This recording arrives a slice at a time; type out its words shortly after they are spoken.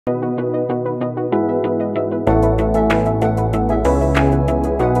What's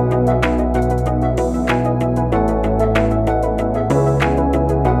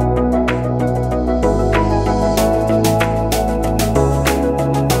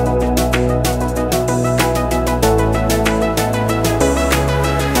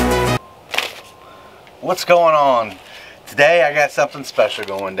going on? Today I got something special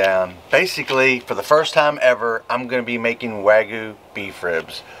going down. Basically, for the first time ever, I'm going to be making Wagyu beef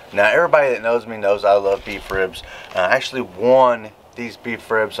ribs. Now, everybody that knows me knows I love beef ribs. I actually won these beef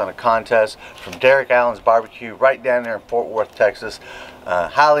ribs on a contest from Allan's BBQ right down there in Fort Worth, Texas.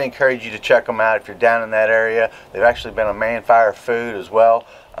 Highly encourage you to check them out if you're down in that area. They've actually been a main fire food as well.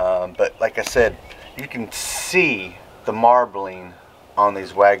 But like I said, you can see the marbling on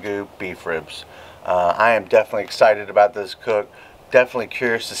these Wagyu beef ribs. I am definitely excited about this cook. Definitely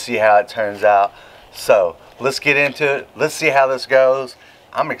curious to see how it turns out. So let's get into it. Let's see how this goes.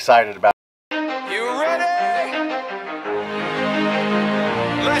 I'm excited about it. You ready?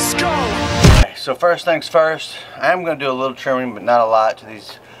 Let's go. Okay, so first things first, I am going to do a little trimming, but not a lot, to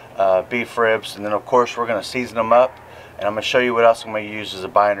these beef ribs. And then of course we're going to season them up. And I'm going to show you what else I'm going to use as a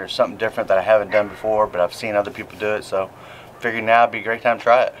binder. Something different that I haven't done before, but I've seen other people do it. So figured now would be a great time to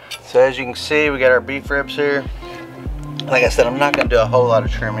try it. So as you can see, we got our beef ribs here. Like I said, I'm not going to do a whole lot of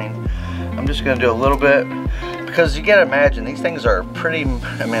trimming. I'm just going to do a little bit, because you got to imagine these things are pretty,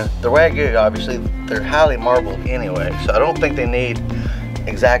 I mean, the Wagyu, obviously they're highly marbled anyway, so I don't think they need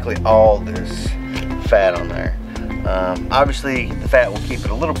exactly all this fat on there. Obviously the fat will keep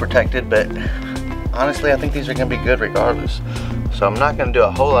it a little protected, but honestly I think these are going to be good regardless. So I'm not going to do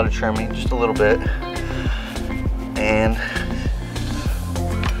a whole lot of trimming, just a little bit. And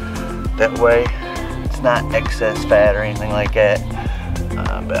that way it's not excess fat or anything like that.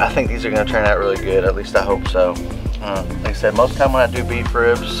 But I think these are going to turn out really good, at least I hope so. Like I said, most of the time when I do beef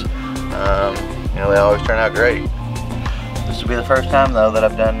ribs, you know, they always turn out great. This will be the first time though that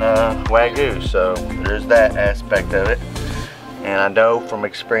I've done Wagyu, so there's that aspect of it. And I know from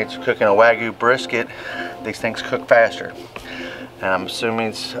experience of cooking a Wagyu brisket, these things cook faster. And I'm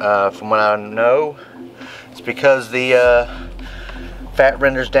assuming, from what I know, it's because the fat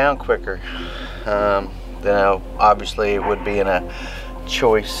renders down quicker than obviously it would be in a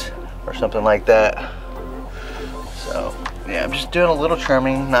choice or something like that. So yeah, I'm just doing a little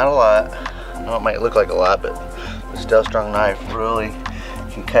trimming, not a lot. I know it might look like a lot, but the Steel Strong knife really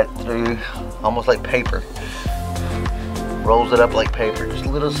can cut through almost like paper. Rolls it up like paper, just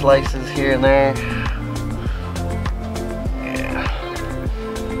little slices here and there. Yeah.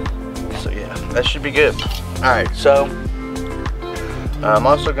 So yeah, that should be good. Alright, so I'm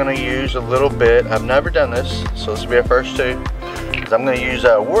also going to use a little bit, I've never done this, so this will be our first two, because I'm going to use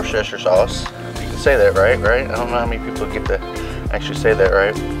Worcestershire sauce. You can say that right? I don't know how many people get to actually say that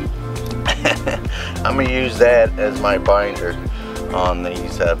right. I'm going to use that as my binder on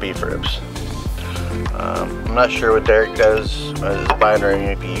these beef ribs. I'm not sure what Derek does as a binder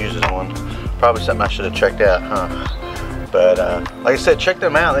and if he uses one. Probably something I should have checked out, huh? But like I said, check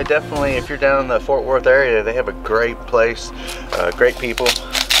them out. They definitely, if you're down in the Fort Worth area, they have a great place, great people,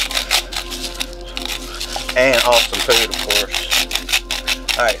 and awesome food, of course.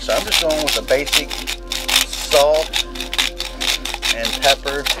 Alright, so I'm just going with the basic salt and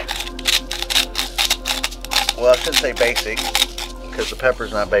pepper. Well, I shouldn't say basic, because the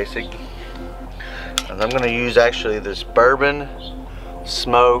pepper's not basic. And I'm going to use actually this bourbon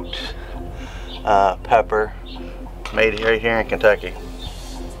smoked pepper, made right here in Kentucky.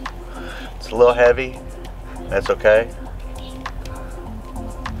 It's a little heavy, that's okay.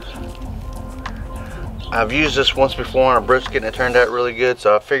 I've used this once before on a brisket and it turned out really good,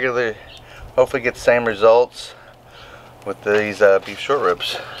 so I figured they hopefully get the same results with these beef short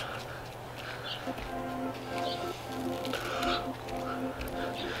ribs.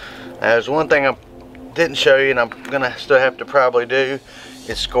 Now, there's one thing I didn't show you and I'm gonna still have to probably do,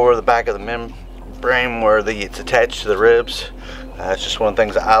 is score the back of the membrane where it's attached to the ribs. It's just one of the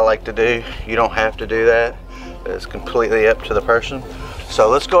things that I like to do. You don't have to do that. It's completely up to the person. So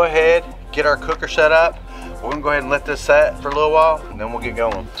let's go ahead, get our cooker set up. We're gonna go ahead and let this set for a little while and then we'll get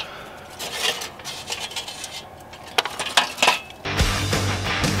going.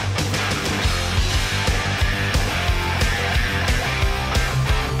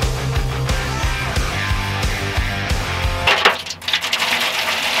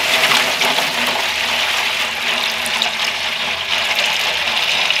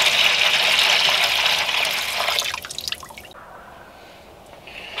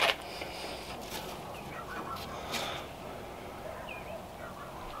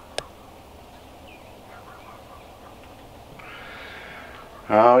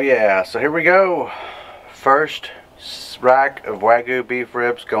 Oh yeah, so here we go. First rack of Wagyu beef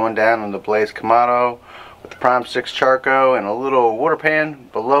ribs going down on the Blaze Kamado with the Prime 6 charcoal and a little water pan.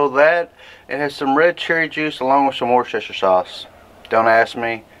 Below that, it has some red cherry juice along with some Worcestershire sauce. Don't ask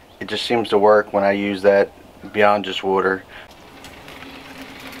me, it just seems to work when I use that beyond just water.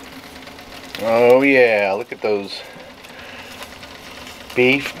 Oh yeah, look at those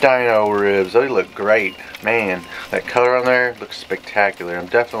beef dino ribs. They look great. Man, that color on there looks spectacular. I'm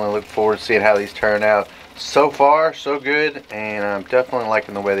definitely looking forward to seeing how these turn out. So far, so good, and I'm definitely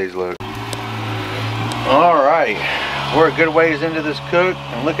liking the way these look. Alright, we're a good ways into this cook,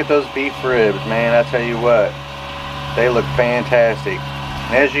 and look at those beef ribs, man. I tell you what, they look fantastic.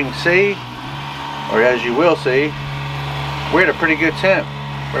 And as you can see, or as you will see, we're at a pretty good temp.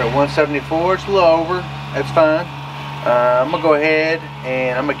 We're at 174, it's a little over, that's fine. I'm going to go ahead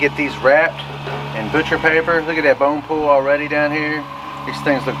and I'm going to get these wrapped in butcher paper. Look at that bone pool already down here. These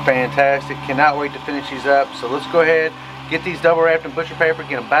things look fantastic. Cannot wait to finish these up. So let's go ahead, get these double wrapped in butcher paper,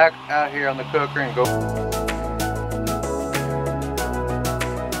 get them back out here on the cooker and go.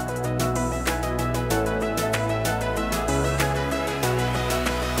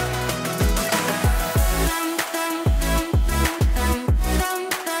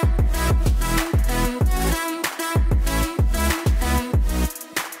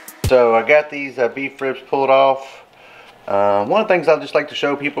 So I got these beef ribs pulled off. One of the things I just like to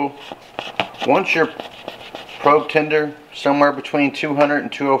show people, once you're probe tender, somewhere between 200 and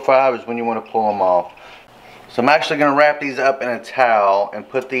 205 is when you want to pull them off. So I'm actually going to wrap these up in a towel and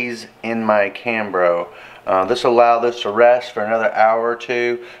put these in my Cambro. This will allow this to rest for another hour or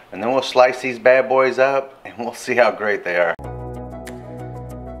two, and then we'll slice these bad boys up and we'll see how great they are.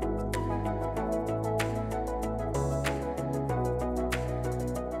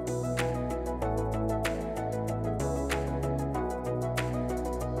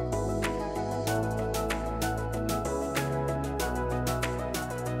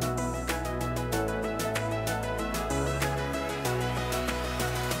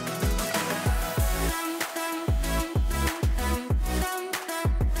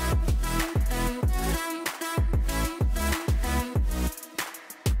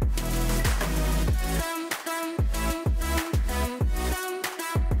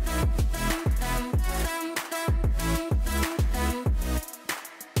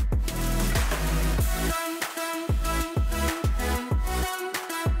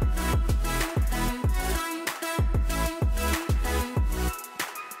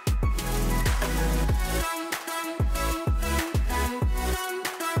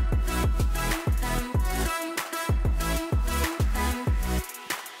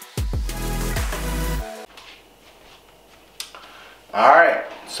 Alright,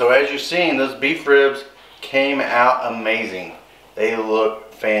 so as you're seeing, those beef ribs came out amazing. They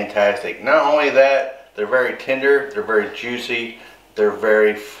look fantastic. Not only that, they're very tender, they're very juicy, they're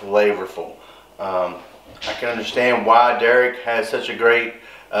very flavorful. I can understand why Derek has such a great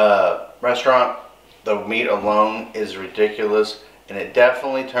restaurant. The meat alone is ridiculous, and it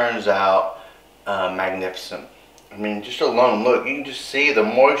definitely turns out magnificent. I mean, just alone, look, you can just see the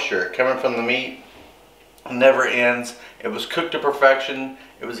moisture coming from the meat. Never ends. It was cooked to perfection.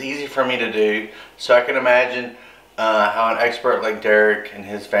 It was easy for me to do, so I can imagine how an expert like Derek and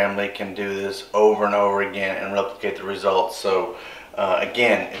his family can do this over and over again and replicate the results. So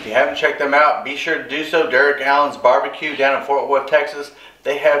again, if you haven't checked them out, be sure to do so. Derek Allan's Barbecue down in Fort Worth, Texas.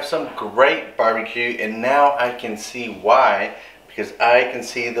 They have some great barbecue, and now I can see why, because I can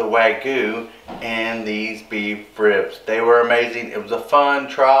see the Wagyu and these beef ribs. They were amazing. It was a fun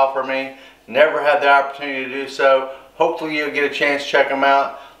trial for me. Never had the opportunity to do so. Hopefully you'll get a chance to check them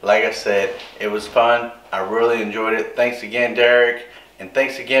out. Like I said, it was fun. I really enjoyed it. Thanks again, Derek. And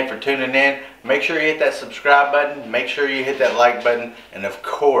thanks again for tuning in. Make sure you hit that subscribe button. Make sure you hit that like button. And of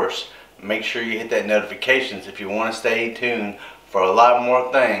course, make sure you hit that notifications if you want to stay tuned for a lot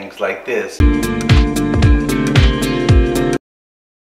more things like this.